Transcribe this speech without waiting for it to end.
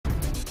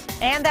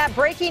And that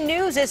breaking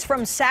news is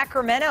from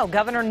Sacramento.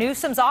 Governor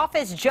Newsom's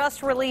office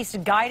just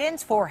released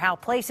guidance for how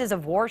places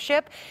of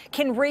worship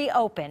can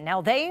reopen.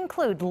 Now, they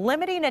include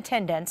limiting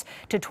attendance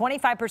to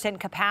 25%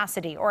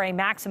 capacity or a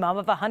maximum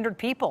of 100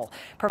 people,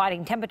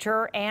 providing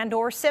temperature and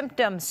or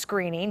symptom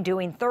screening,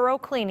 doing thorough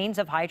cleanings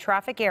of high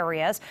traffic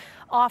areas,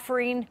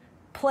 offering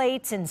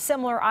plates and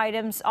similar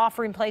items.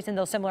 Offering plates and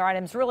those similar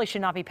items really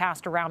should not be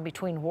passed around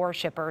between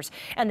worshipers.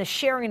 And the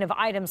sharing of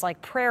items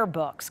like prayer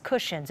books,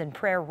 cushions, and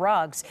prayer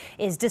rugs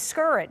is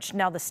discouraged.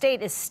 Now, the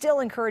state is still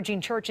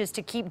encouraging churches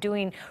to keep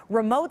doing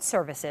remote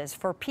services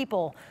for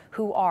people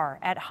who are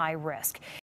at high risk.